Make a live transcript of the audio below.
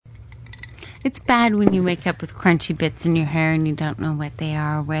It's bad when you wake up with crunchy bits in your hair and you don't know what they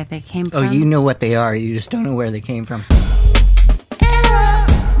are or where they came from. Oh, you know what they are. You just don't know where they came from. What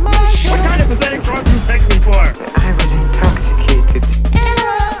kind of pathetic drugs you take me for? I was intoxicated.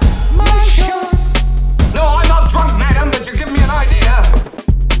 No, I'm not drunk, madam, but you give me an idea.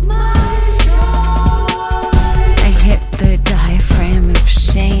 I hit the diaphragm of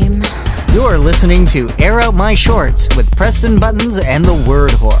shame. You're listening to Air Out My Shorts with Preston Buttons and the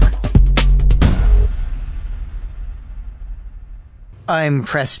Word Whore. I'm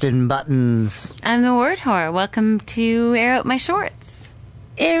Preston Buttons. I'm the Word Whore. Welcome to Air Out My Shorts.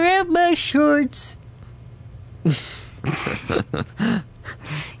 Air out my shorts.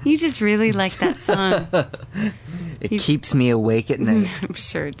 You just really like that song. It keeps me awake at night. I'm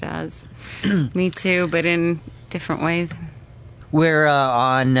sure it does. Me too, but in different ways. We're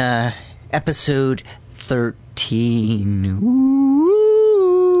on episode 13.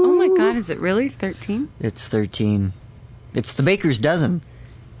 Ooh. Oh my god, is it really 13? It's 13. It's the Baker's Dozen.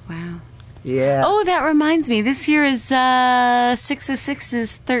 Wow. Yeah. Oh, that reminds me. This year is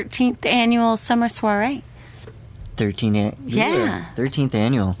 606's 13th annual summer soiree. 13th. Yeah. 13th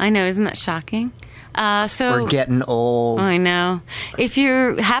annual. I know, isn't that shocking? We're getting old. I know. If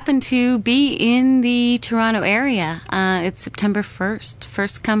you happen to be in the Toronto area, it's September 1st.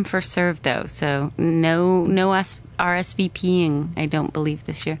 First come, first served, though. So no RSVPing, I don't believe,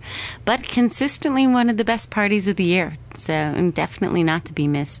 this year. But consistently one of the best parties of the year. So, and definitely not to be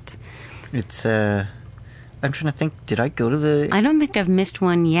missed. It's, I'm trying to think, did I go to the... I don't think I've missed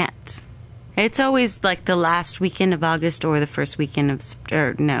one yet. It's always like the last weekend of August or the first weekend of...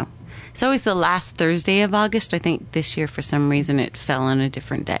 no. It's always the last Thursday of August. I think this year, for some reason, it fell on a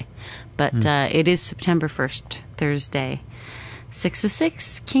different day. But it is September 1st, Thursday.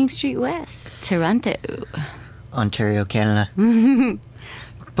 606 King Street West, Toronto. Ontario, Canada.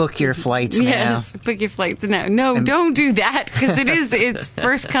 Book your flights now. Yes, book your flights now. No, don't do that, because it's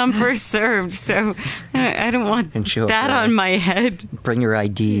first come, first served. So I don't want that on my head. Bring your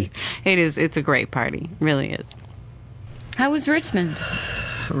ID. It's a great party. It really is. How was Richmond?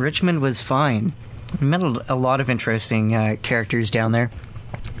 Richmond was fine. I met a lot of interesting characters down there.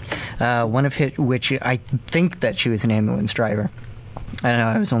 One of which I think that she was an ambulance driver. I don't know,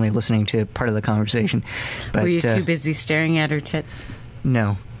 I was only listening to part of the conversation. But, were you too busy staring at her tits?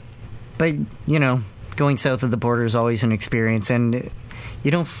 No. But, going south of the border is always an experience, and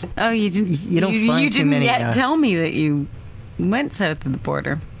you don't... Oh, you didn't... You don't find too many... You didn't yet tell me that you went south of the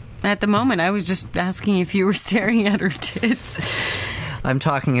border. At the moment, I was just asking if you were staring at her tits. I'm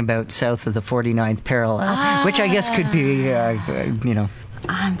talking about south of the 49th parallel, which I guess could be, I'm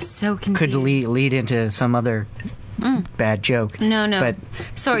so confused. Could lead into some other bad joke. No. But,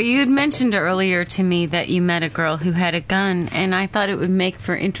 sorry, you had mentioned earlier to me that you met a girl who had a gun, and I thought it would make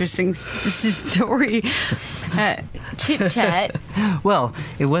for interesting story chit-chat. Well,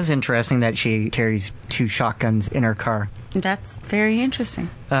 it was interesting that she carries 2 shotguns in her car. That's very interesting.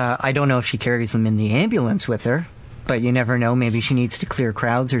 I don't know if she carries them in the ambulance with her, but you never know. Maybe she needs to clear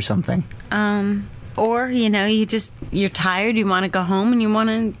crowds or something. Or, you're tired, you want to go home, and you want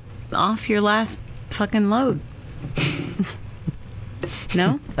to off your last fucking load.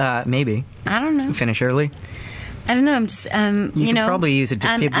 No? Maybe. I don't know. Finish early? I don't know. I'm just, you could probably use a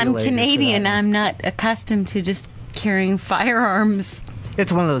defibrillator. I'm Canadian. I'm not accustomed to just carrying firearms.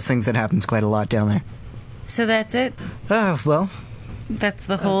 It's one of those things that happens quite a lot down there. So that's it? Well... That's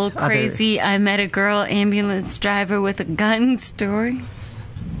the whole crazy I met a girl ambulance driver with a gun story?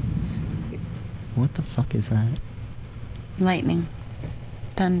 What the fuck is that? Lightning.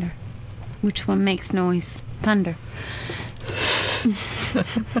 Thunder. Which one makes noise? Thunder.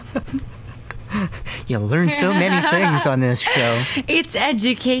 You learn so many things on this show. It's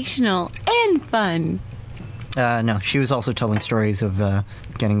educational and fun. No, she was also telling stories of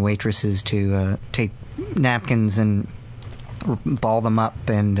getting waitresses to take napkins and ball them up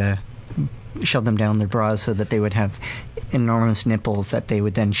and shove them down their bras so that they would have enormous nipples that they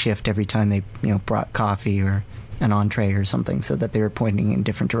would then shift every time they brought coffee or an entree or something, so that they were pointing in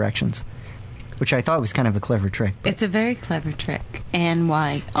different directions, which I thought was kind of a clever trick. It's a very clever trick. And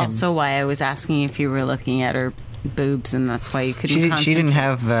why? Also why I was asking if you were looking at her boobs, and that's why you couldn't concentrate. She didn't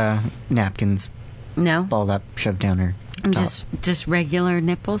have napkins balled up, shoved down her top. Just regular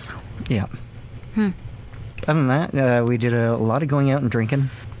nipples? Yeah. Other than that, we did a lot of going out and drinking.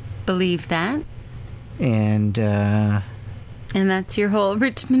 Believe that. And that's your whole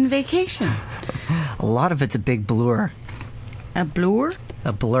Richmond vacation. A lot of it's a big blur. A blur?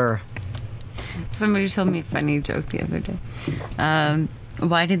 A blur. Somebody told me a funny joke the other day.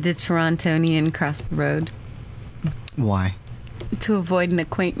 Why did the Torontonian cross the road? Why? to avoid an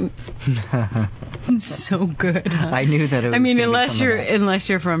acquaintance. So good. Huh? I knew that it was. I mean, gonna be some of that. unless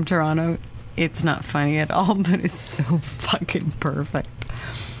you're from Toronto, it's not funny at all, but it's so fucking perfect.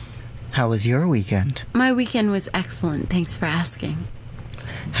 How was your weekend? My weekend was excellent. Thanks for asking.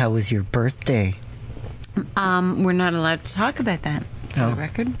 How was your birthday? We're not allowed to talk about that, for Oh. the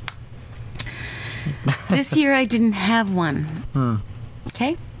record. This year I didn't have one.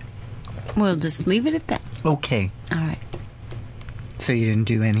 Okay? We'll just leave it at that. Okay, All right. so you didn't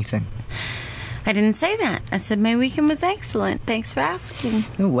do anything. I didn't say that. I said my weekend was excellent. Thanks for asking.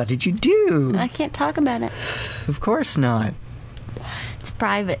 Oh, what did you do? I can't talk about it. Of course not. It's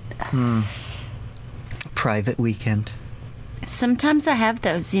private. Private weekend. Sometimes I have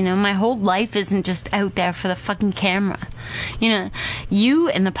those, you know. My whole life isn't just out there for the fucking camera. You know, you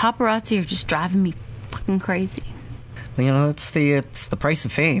and the paparazzi are just driving me fucking crazy. Well, you know, it's the price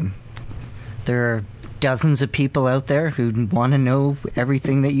of fame. There are dozens of people out there who want to know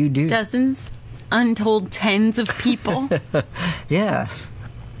everything that you do. Dozens, untold tens of people. Yes.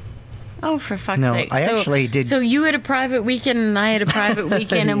 Oh, for fuck's No, sake! I So- actually did- So you had a private weekend, and I had a private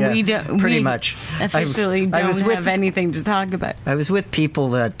weekend, and Yeah, we don't. pretty we much. officially I was don't with- have anything to talk about. I was with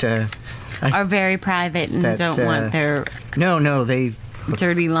people that. Are very private and That, don't want their No, they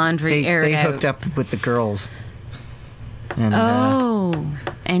dirty laundry aired they out. hooked up with the girls. And Oh,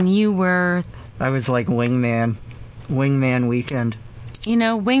 and you were. I was like wingman weekend. You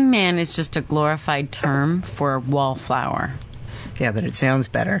know, wingman is just a glorified term for wallflower. Yeah, but it sounds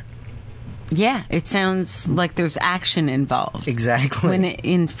better. Yeah, it sounds like there's action involved. Exactly. When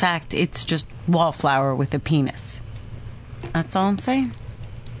in fact, it's just wallflower with a penis. That's all I'm saying.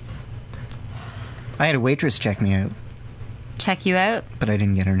 I had a waitress check me out, Check you out. but I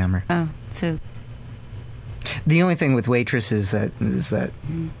didn't get her number. Oh, so The only thing with waitresses is that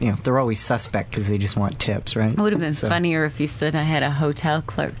you know they're always suspect because they just want tips, right? it would have been So- funnier if you said I had a hotel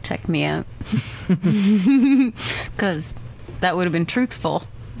clerk check me out. Because that would have been truthful.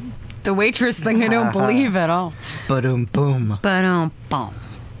 The waitress thing I don't believe at all. Boom. But boom.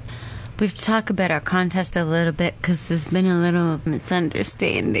 We have to talk about our contest a little bit because there's been a little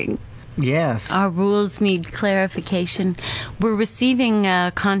misunderstanding. Yes. Our rules need clarification. We're receiving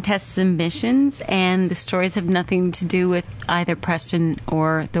contest submissions, and the stories have nothing to do with either Preston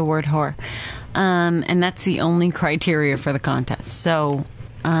or the word whore. And that's the only criteria for the contest. So,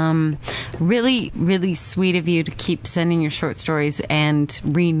 really, really sweet of you to keep sending your short stories and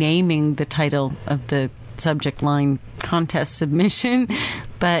renaming the title of the subject line contest submission,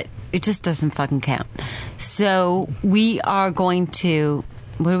 but it just doesn't fucking count. So, we are going to...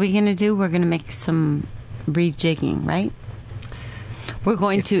 What are we going to do? We're going to make some rejigging, right? We're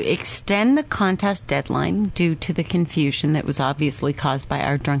going to extend the contest deadline due to the confusion that was obviously caused by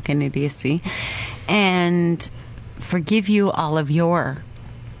our drunken idiocy and forgive you all of your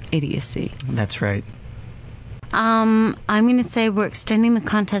idiocy. That's right. I'm going to say we're extending the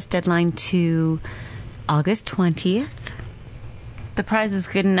contest deadline to August 20th. The prize is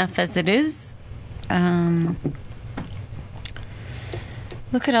good enough as it is.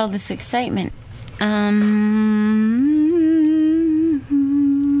 Look at all this excitement.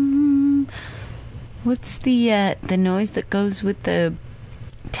 What's the noise that goes with the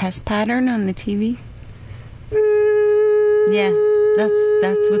test pattern on the TV? Yeah,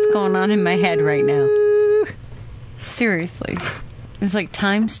 that's what's going on in my head right now. Seriously. It's like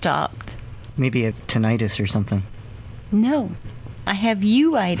time stopped. Maybe a tinnitus or something. No, I have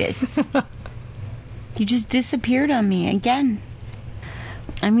you-itis. You just disappeared on me again.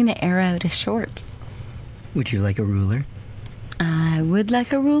 I'm going to air out a short. Would you like a ruler? I would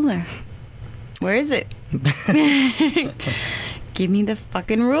like a ruler. Where is it? Give me the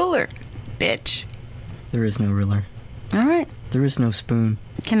fucking ruler, bitch. There is no ruler. All right. There is no spoon.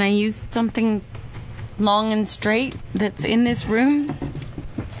 Can I use something long and straight that's in this room?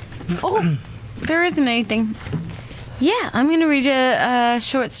 Oh, there isn't anything. Yeah, I'm going to read a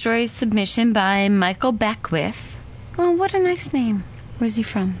short story submission by Michael Beckwith. Oh, what a nice name. Where's he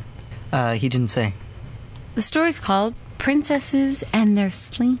from? He didn't say. The story's called Princesses and Their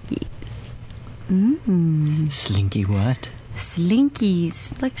Slinkies. Slinky what?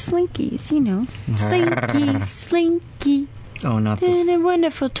 Slinkies. Like slinkies, you know. Slinky, slinky. Oh, not And this. a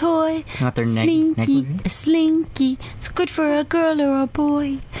wonderful toy. Not their Slinky, neck. a slinky. It's good for a girl or a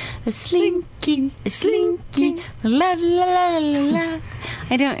boy. A slinky, a slinky. La la la la la.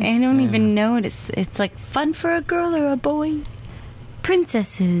 I don't even know it. It's like fun for a girl or a boy.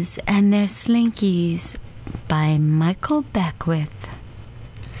 Princesses and Their Slinkies by Michael Beckwith.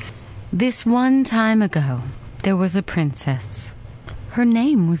 This one time ago, there was a princess. Her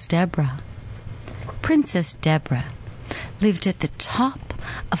name was Deborah. Princess Deborah, lived at the top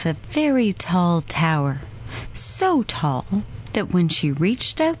of a very tall tower, so tall that when she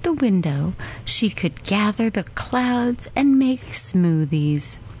reached out the window, she could gather the clouds and make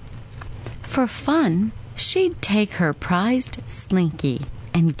smoothies. For fun, she'd take her prized Slinky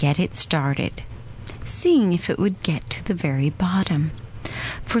and get it started, seeing if it would get to the very bottom.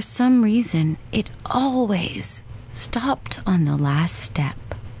 For some reason, it always stopped on the last step.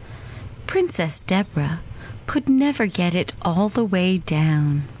 Princess Deborah could never get it all the way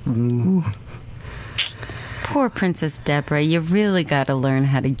down. Ooh. Poor Princess Deborah, you really got to learn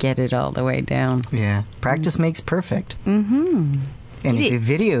how to get it all the way down. Yeah. Practice makes perfect. Mm-hmm. And if you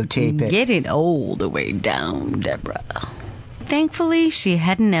videotape it. Get it all the way down, Deborah. Thankfully, she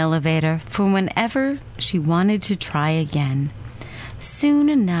had an elevator for whenever she wanted to try again. Soon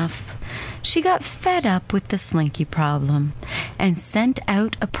enough, she got fed up with the Slinky problem and sent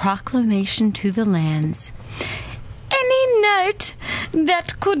out a proclamation to the lands. Any knight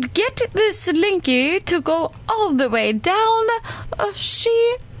that could get the Slinky to go all the way down,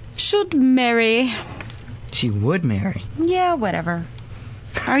 she should marry. She would marry. Yeah, whatever.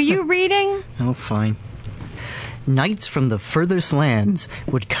 Are you reading? Oh, fine. Knights from the furthest lands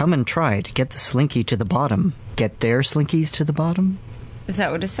would come and try to get the Slinky to the bottom. Get their Slinkies to the bottom? Is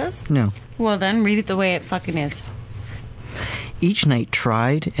that what it says? No. Well, then read it the way it fucking is. Each knight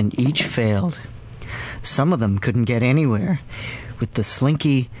tried and each failed. Some of them couldn't get anywhere, with the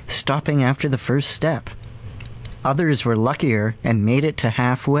Slinky stopping after the first step. Others were luckier and made it to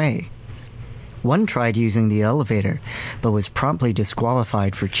halfway. One tried using the elevator, but was promptly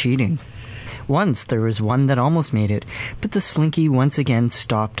disqualified for cheating. Once there was one that almost made it, but the Slinky once again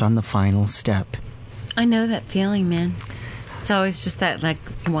stopped on the final step. I know that feeling, man. It's always just that, like,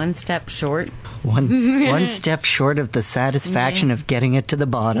 one step short. One step short of the satisfaction of getting it to the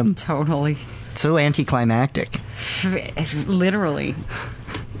bottom. Totally. So anticlimactic. Literally.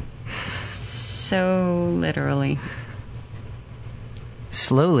 So literally.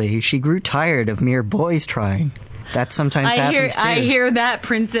 Slowly, she grew tired of mere boys trying. That sometimes happens too. I hear that,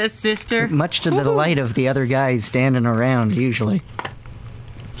 princess sister. Much to the delight of the other guys standing around, usually.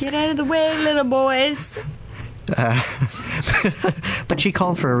 Get out of the way, little boys. But she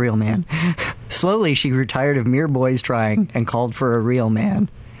called for a real man. Slowly, she grew tired of mere boys trying and called for a real man.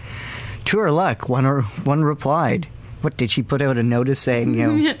 To her luck, one replied. What, did she put out a notice saying, you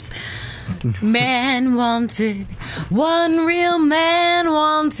know... Yes. Man wanted, one real man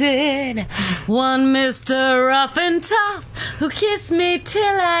wanted, one Mr. Rough and Tough who kissed me till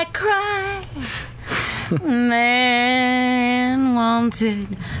I cry. Man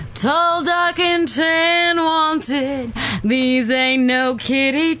wanted, tall, dark, and tan wanted. These ain't no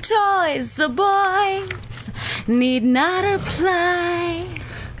kitty toys, so boys need not apply.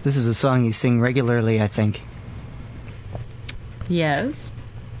 This is a song you sing regularly, I think. Yes.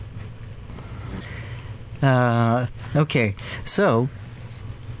 Okay, so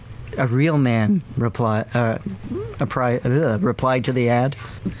a real man replied to the ad.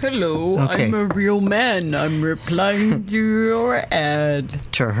 Hello, Okay. I'm a real man. I'm replying to your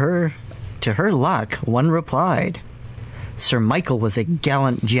ad. To her luck, one replied. Sir Michael was a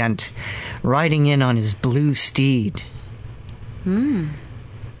gallant gent, riding in on his blue steed.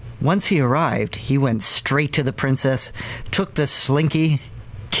 Once he arrived, he went straight to the princess, took the Slinky,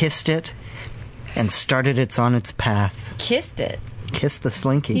 kissed it, and started it on its path. Kissed it. Kissed the He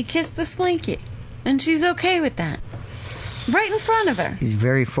Slinky. kissed the Slinky. And she's okay with that. Right in front of her. He's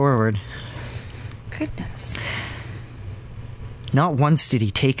very forward. Goodness. Not once did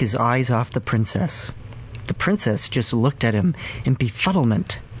he take his eyes off the princess. The princess just looked at him in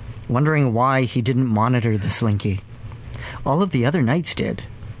befuddlement, wondering why he didn't monitor the Slinky. All of the other knights did.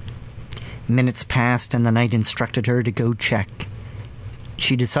 Minutes passed and the knight instructed her to go check.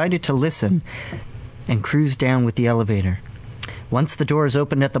 She decided to listen and cruised down with the elevator. Once the doors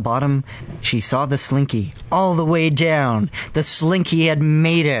opened at the bottom, she saw the Slinky all the way down. The Slinky had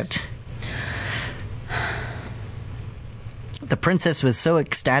made it. The princess was so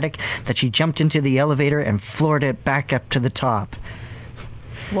ecstatic that she jumped into the elevator and floored it back up to the top.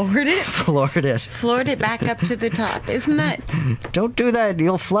 Floored it? Floored it. Floored it back up to the top. Isn't that... Don't do that,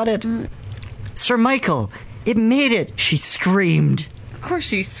 you'll flood it. Sir Michael, it made it, she screamed. Of course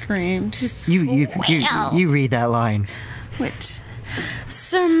she screamed. Just, You read that line. Which...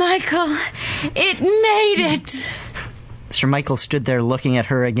 Sir Michael, it made it! Sir Michael stood there looking at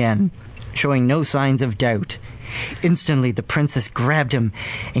her again, showing no signs of doubt. Instantly, the princess grabbed him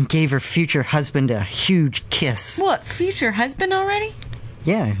and gave her future husband a huge kiss. What, future husband already?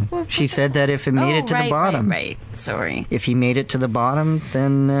 Yeah, she said that if it made it to the bottom. Right. Sorry. If he made it to the bottom,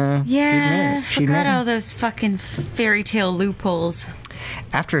 then Yeah, she'd forgot marry him. all those fucking fairy tale loopholes.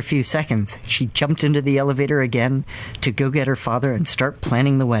 After a few seconds, she jumped into the elevator again to go get her father and start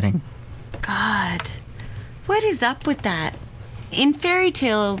planning the wedding. God, what is up with that? In fairy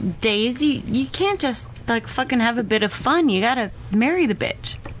tale days, you can't just like fucking have a bit of fun. You gotta marry the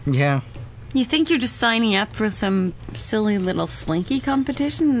bitch. Yeah. You think you're just signing up for some silly little slinky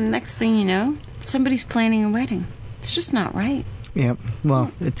competition, and the next thing you know, somebody's planning a wedding. It's just not right. Yep.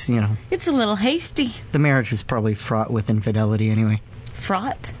 Well, it's, It's a little hasty. the marriage was probably fraught with infidelity anyway.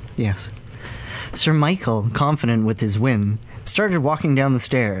 Fraught? Yes. Sir Michael, confident with his win, started walking down the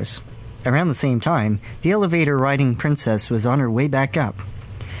stairs. Around the same time, the elevator-riding princess was on her way back up.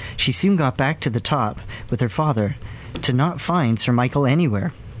 She soon got back to the top with her father to not find Sir Michael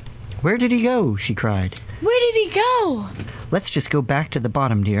anywhere. "Where did he go?" she cried. Where did he go? "Let's just go back to the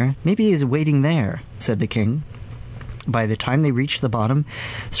bottom, dear. Maybe he is waiting there," said the king. By the time they reached the bottom,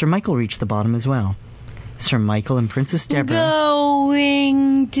 Sir Michael reached the bottom as well. Sir Michael and Princess Deborah...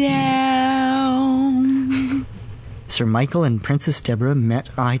 Going down. Sir Michael and Princess Deborah met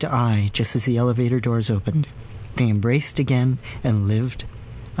eye to eye just as the elevator doors opened. They embraced again and lived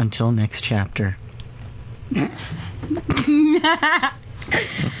until next chapter.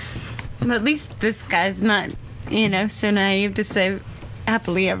 At least this guy's not, so naive to say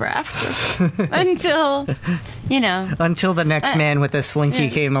happily ever after. Until, Until the next man with a slinky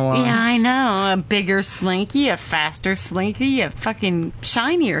came along. Yeah, I know. A bigger slinky, a faster slinky, a fucking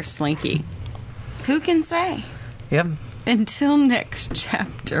shinier slinky. Who can say? Yep. Until next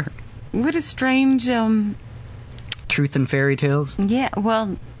chapter. What a strange, Truth in fairy tales. yeah,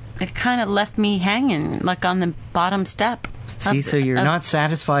 well, it kind of left me hanging, like on the bottom step. See, so you're not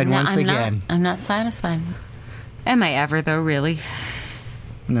satisfied No, once I'm again. I'm not satisfied. Am I ever, though, really?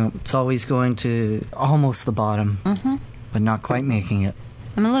 No, it's always going to almost the bottom, but not quite making it.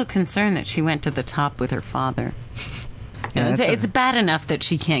 I'm a little concerned that she went to the top with her father. Yeah, that's It's bad enough that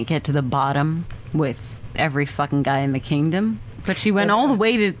she can't get to the bottom with every fucking guy in the kingdom, but she went all the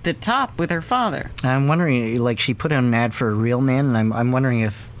way to the top with her father. I'm wondering, like, she put out an ad for a real man, and I'm wondering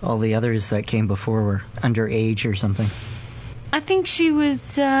if all the others that came before were underage or something. I think she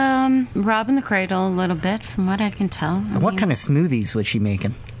was robbing the cradle a little bit, from what I can tell. What kind of smoothies was she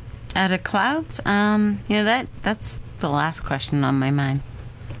making? Out of clouds? That's the last question on my mind.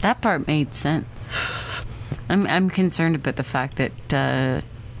 That part made sense. I'm concerned about the fact that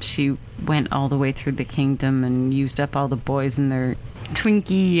she went all the way through the kingdom and used up all the boys in their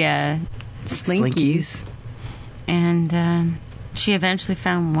Twinkie slinkies. And she eventually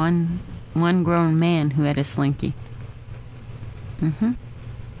found one grown man who had a slinky.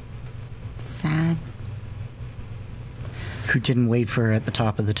 Sad. Who didn't wait for her at the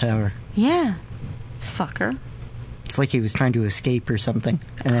top of the tower. Yeah. Fucker. It's like he was trying to escape or something,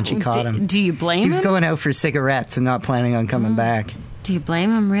 and then she caught him. Do you blame He was him? going out for cigarettes and not planning on coming back. Do you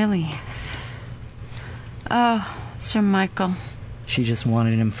blame him, really? Oh, Sir Michael. She just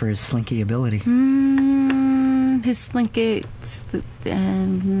wanted him for his slinky ability. His slinky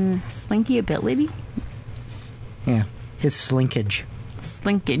ability? Yeah, his slinkage.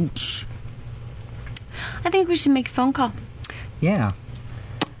 Slinkage. I think we should make a phone call. Yeah.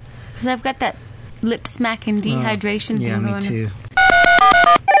 Because I've got that lip smacking dehydration Yeah, thing me going. too.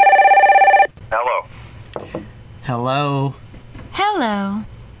 Hello. Hello. Hello.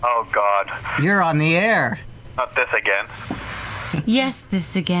 Oh, God. You're on the air. Not this again. Yes,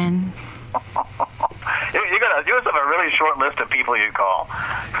 this again. You must have a really short list of people you call.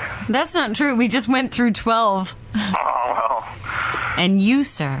 That's not true. We just went through 12. Oh, well. And you,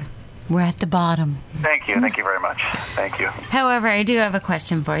 sir, were at the bottom. Thank you. Thank you very much. Thank you. However, I do have a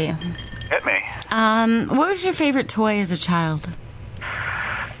question for you. Hit me. What was your favorite toy as a child?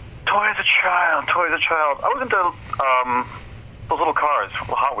 Toy as a child. I was into those little cars,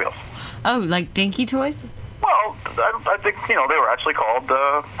 Hot Wheels. Oh, like dinky toys? Well, I think, they were actually called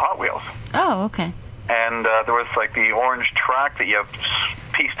Hot Wheels. Oh, okay. And there was, like, the orange track that you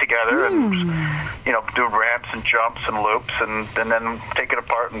piece together and, do ramps and jumps and loops and then take it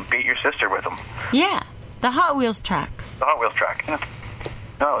apart and beat your sister with them. Yeah, the Hot Wheels tracks. The Hot Wheels track. Yeah.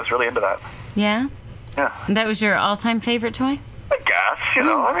 No, I was really into that. Yeah? Yeah. That was your all-time favorite toy? I guess,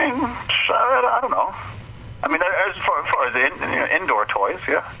 I don't know. I mean, as far as indoor toys,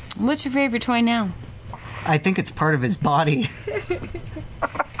 yeah. What's your favorite toy now? I think it's part of his body.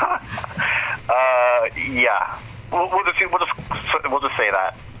 Yeah. We'll just say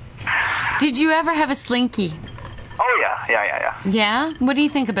that. Did you ever have a slinky? Oh, yeah. Yeah. Yeah? What do you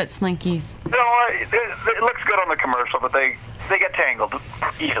think about slinkies? You know, it looks good on the commercial, but they get tangled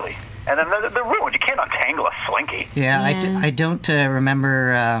easily. And then they're ruined. You can't untangle a slinky. Yeah, Yeah. I don't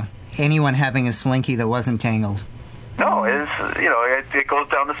remember anyone having a slinky that wasn't tangled. No, it goes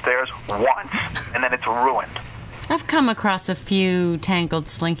down the stairs once, and then it's ruined. I've come across a few tangled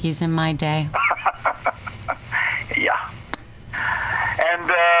slinkies in my day. Yeah.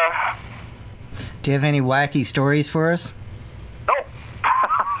 And, Do you have any wacky stories for us? no.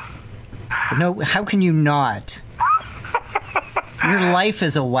 No, how can you not? Your life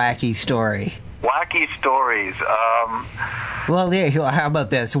is a wacky story. Wacky stories. Well, yeah, how about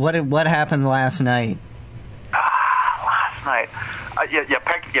this? What happened last night? Last night.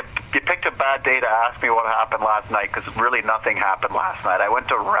 You picked a bad day to ask me what happened last night, because really nothing happened last night. I went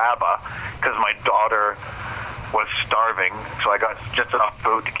to Rabba because my daughter was starving, so I got just enough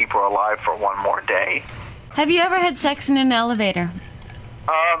food to keep her alive for one more day. Have you ever had sex in an elevator?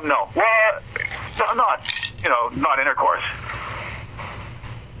 No. Well, not intercourse.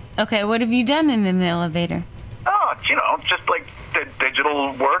 Okay, what have you done in an elevator? Oh, just like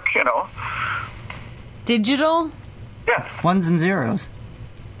digital work, Digital? Yeah, Ones and zeros.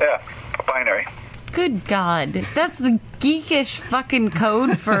 yeah, binary. Good God. That's the geekish fucking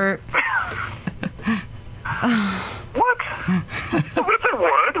code for... What? What's a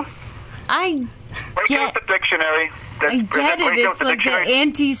word? I Break out the dictionary. I get it. It's like the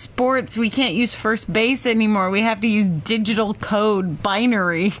anti-sports. We can't use first base anymore. We have to use digital code,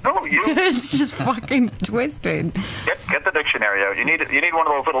 binary. No, you It's just fucking twisted. get the dictionary out. You need one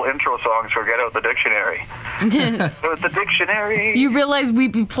of those little intro songs for Get Out the Dictionary. Yes. So the dictionary. You realize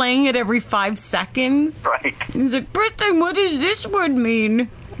we'd be playing it every 5 seconds? Right. He's like, Britton, what does this word mean?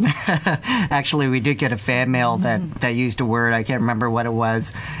 Actually, we did get a fan mail that used a word. I can't remember what it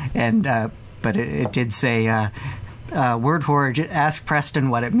was, and but it did say, word horror, ask Preston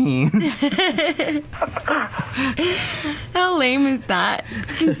what it means. How lame is that?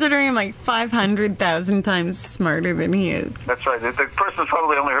 Considering I'm like 500,000 times smarter than he is. That's right. The person's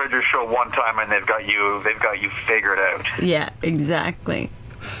probably only heard your show one time, and they've got you figured out. Yeah, exactly.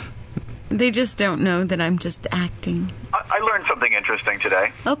 They just don't know that I'm just acting. I learned something interesting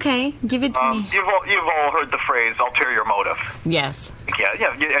today. Okay, give it to me. You've all heard the phrase ulterior motive. Yes.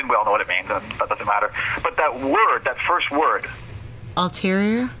 Yeah, and we all know what it means. That doesn't matter. But that first word,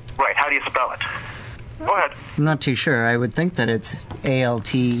 Ulterior? right? How do you spell it? Go ahead. I'm not too sure. I would think that it's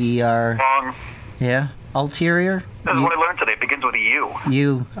Alter. Wrong. Yeah, ulterior. This is what I learned today. It begins with a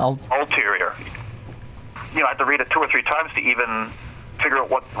U. Ulterior. I had to read it 2 or 3 times to even figure out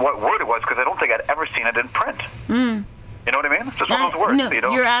what word it was, because I don't think I'd ever seen it in print. Mm. You know what I mean? It's just one of those words. No,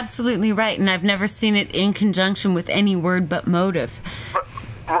 you're absolutely right, and I've never seen it in conjunction with any word but motive.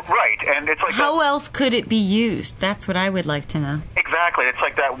 Right, and it's like how else could it be used? That's what I would like to know. Exactly, it's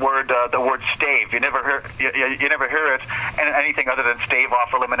like that word, the word stave. You never hear it in anything other than stave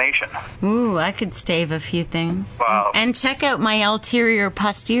off elimination. Ooh, I could stave a few things. Wow. And check out my ulterior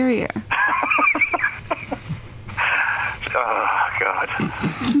posterior. Oh, God.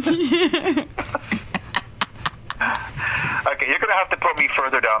 Okay, you're going to have to put me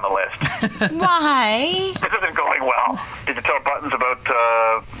further down the list. Why? This isn't going well. Did you tell Buttons about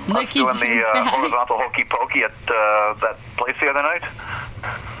us doing the horizontal hokey pokey at that place the other night?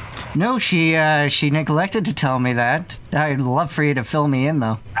 No, she neglected to tell me that. I'd love for you to fill me in,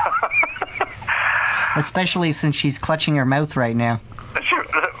 though. Especially since she's clutching her mouth right now.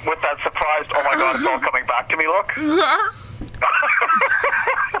 With that surprised, oh my God, it's all coming back to me look? Yes.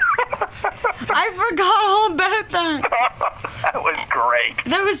 I forgot all about that. That was great.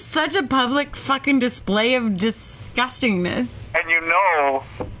 That was such a public fucking display of disgustingness. And you know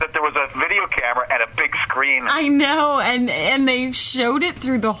that there was a video camera and a big screen. I know, and they showed it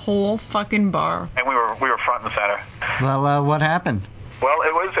through the whole fucking bar. And we were front and center. Well, what happened? Well,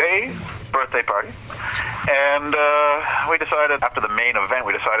 it was a birthday party, and we decided, after the main event,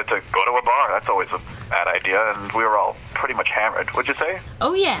 we decided to go to a bar. That's always a bad idea, and we were all pretty much hammered. Would you say?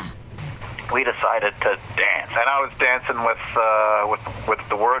 Oh, yeah. We decided to dance, and I was dancing with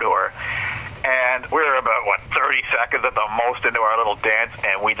the word whore. And we were about, 30 seconds at the most into our little dance,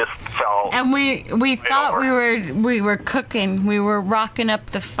 and we just fell. And we thought we were cooking. We were rocking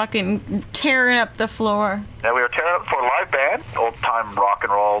up the fucking, tearing up the floor. Yeah, we were tearing up for a live band, old-time rock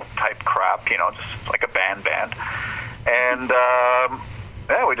and roll type crap, just like a band. And,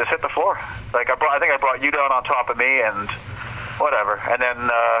 yeah, we just hit the floor. Like, I think I brought you down on top of me, and whatever. And then,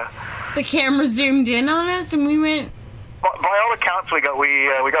 the camera zoomed in on us, and we went... By all accounts, we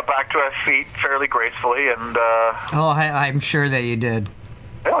got back to our feet fairly gracefully, and I'm sure that you did.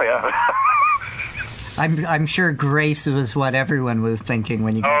 Oh yeah. I'm sure Grace was what everyone was thinking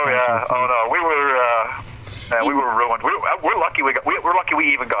when you got back to your feet. Oh no, we were ruined. We're lucky we're lucky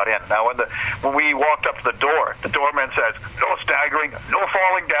we even got in. Now when we walked up to the doorman says no staggering, no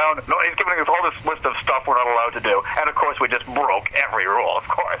falling down, no. He's giving us all this list of stuff we're not allowed to do, and of course we just broke every rule, of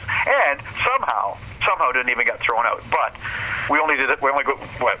course, and somehow didn't even get thrown out. But we only got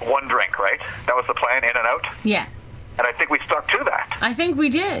one drink, right? That was the plan, in and out. Yeah. And I think we stuck to that. I think we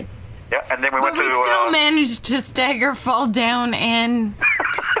did. Yeah, and then we went But we still managed to stagger, fall down, and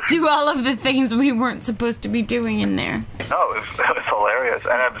do all of the things we weren't supposed to be doing in there. No, it was hilarious,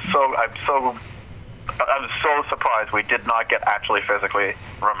 and I'm so surprised we did not get actually physically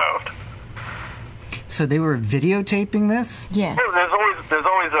removed. So they were videotaping this? Yes. There's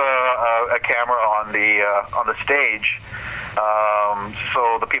always a camera on the stage,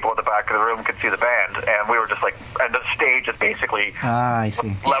 so the people at the back of the room could see the band, and we were just like, and the stage is basically I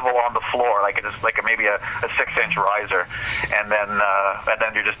see. level on the floor, like it's like maybe a 6-inch riser, and then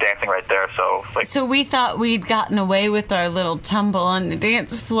you're just dancing right there. So we thought we'd gotten away with our little tumble on the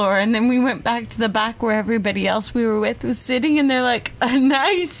dance floor, and then we went back to the back where everybody else we were with was sitting, and they're like, a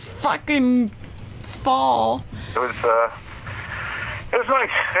nice fucking fall. It was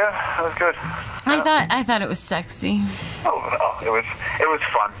nice. Yeah, it was good. I thought it was sexy. Oh no, it was fun. It was a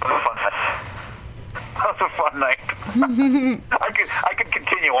fun night. That was a fun night. I could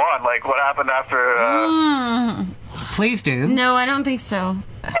continue on. Like what happened after? Please do. No, I don't think so.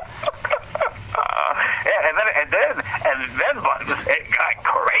 Yeah, and then Buttons, it got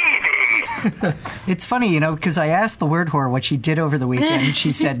crazy. It's funny, because I asked the word whore what she did over the weekend.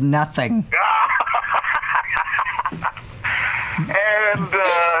 She said nothing. And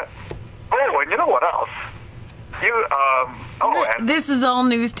you know what else? This is all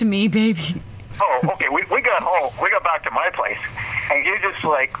news to me, baby. Oh, okay. We got home. We got back to my place, and you just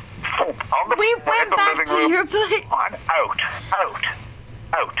like on the We floor in went the back living to room, your place. on out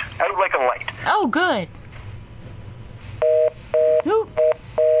like a light. Oh, good. Ooh.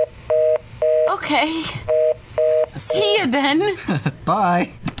 Okay. See you then.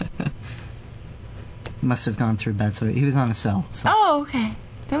 Bye. Must have gone through bed, so he was on a cell. So. Oh, okay.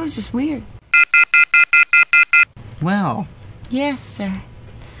 That was just weird. Well. Yes, sir.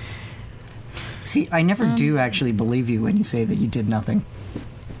 See, I never do actually believe you when you say that you did nothing.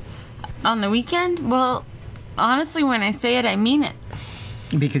 On the weekend? Well, honestly, when I say it, I mean it.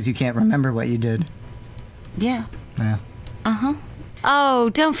 Because you can't remember what you did. Yeah. Yeah. Uh-huh. Oh,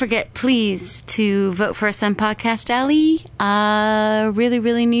 don't forget, please, to vote for us on Podcast Alley. Really,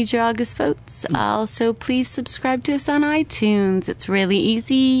 really need your August votes. Also, please subscribe to us on iTunes. It's really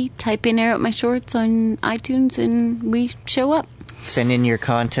easy. Type in Air Out My Shorts on iTunes and we show up. Send in your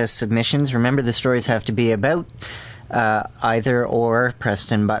contest submissions. Remember, the stories have to be about either or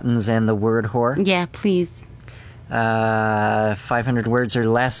Preston Buttons and the word whore. Yeah, please. 500 words or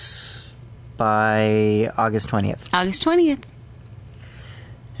less by August 20th. August 20th.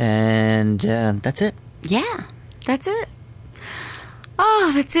 And that's it. Yeah, that's it.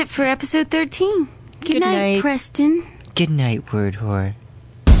 Oh, that's it for episode 13. Good night, Preston. Good night, word whore.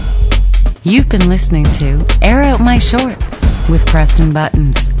 You've been listening to Air Out My Shorts with Preston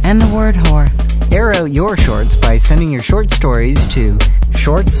Buttons and the word whore. Air out your shorts by sending your short stories to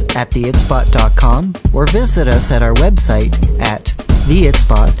shorts@theitspot.com or visit us at our website at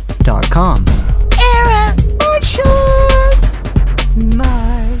theitspot.com.